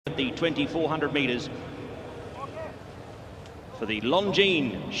At the 2400 metres for the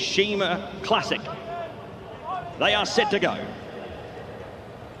Longines Sheema Classic. They are set to go.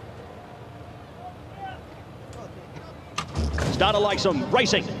 Starter likes them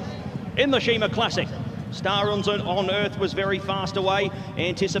racing in the Sheema Classic. Star on Earth was very fast away.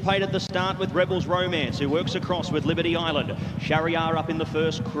 Anticipated the start with Rebels Romance, who works across with Liberty Island. Shariar up in the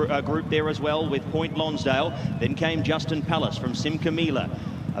first group there as well with Point Lonsdale. Then came Justin Palace from Simcamila.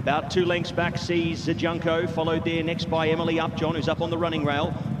 About 2 lengths back sees Junko, followed there next by Emily Upjohn, who's up on the running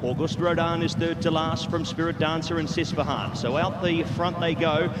rail. Auguste Rodin is third to last from Spirit Dancer and Sisfahan. So out the front they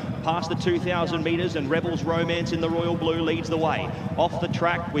go, past the 2,000 metres, and Rebels Romance in the royal blue leads the way. Off the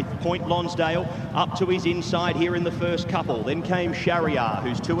track with Point Lonsdale, up to his inside here in the first couple. Then came Shariar,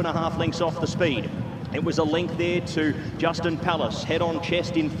 who's 2.5 lengths off the speed. It was a length there to Justin Palace. Head on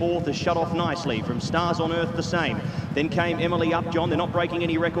chest in fourth is shut off nicely from Stars on Earth the same. Then came Emily Upjohn. They're not breaking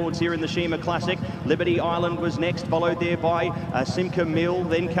any records here in the Sheema Classic. Liberty Island was next, followed there by Simca Mill.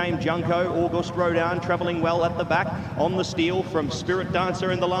 Then came Junko. Auguste Rodin travelling well at the back on the steel from Spirit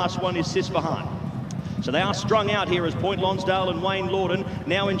Dancer, and the last one is Sisfahan. So they are strung out here as Point Lonsdale and Wayne Lorden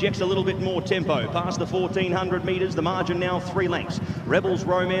now injects a little bit more tempo. Past the 1400 metres, the margin now 3 lengths. Rebels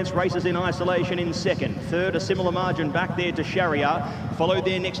Romance races in isolation in second. Third, a similar margin back there to Shariar. Followed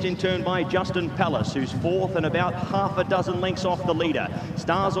there next in turn by Justin Palace, who's fourth and about half a dozen lengths off the leader.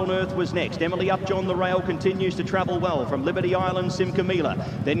 Stars on Earth was next. Emily Upjohn, the rail, continues to travel well from Liberty Island,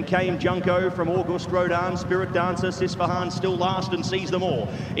 Simcamila. Then came Junko from Auguste Rodin. Spirit Dancer, Sisfahan still last and sees them all.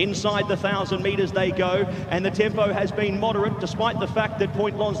 Inside the 1,000 metres they go. And the tempo has been moderate despite the fact that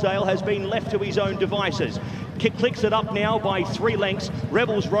Point Lonsdale has been left to his own devices. Clicks it up now by 3 lengths.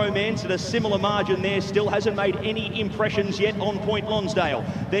 Rebels Romance at a similar margin there, still hasn't made any impressions yet on Point Lonsdale.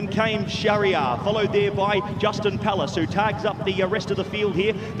 Then came Shariar, followed there by Justin Palace, who tags up the rest of the field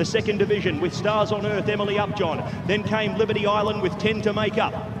here, the second division with Stars on Earth, Emily Upjohn. Then came Liberty Island with 10 to make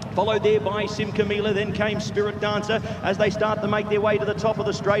up. Followed there by Simcamila, then came Spirit Dancer as they start to make their way to the top of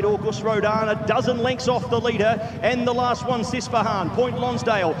the straight. Auguste Rodin, a dozen lengths off the leader, and the last one, Sisfahan. Point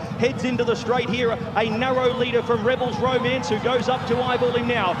Lonsdale heads into the straight here, a narrow leader from Rebels Romance, who goes up to eyeball him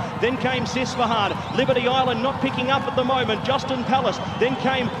now. Then came Sisfahan. Liberty Island not picking up at the moment. Justin Palace. Then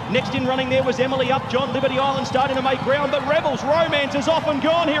came next in running there was Emily Upjohn. Liberty Island starting to make ground, but Rebels Romance is off and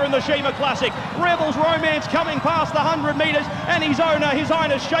gone here in the Sheema Classic. Rebels Romance coming past the 100 metres, and his owner, His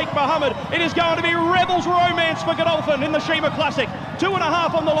Highness Sheikh Mohammed. It is going to be Rebels Romance for Godolphin in the Sheema Classic.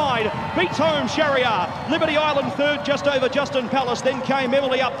 2.5 on the line. Beats home Shariar. Liberty Island third, just over Justin Palace. Then came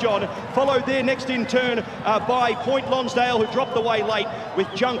Emily Upjohn. Followed there next in turn by Point Lonsdale, who dropped away late with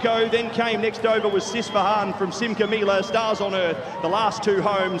Junko. Then came next over was Sisfahan from Simcamila. Stars on Earth. The last two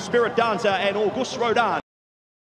home, Spirit Dancer and Auguste Rodin.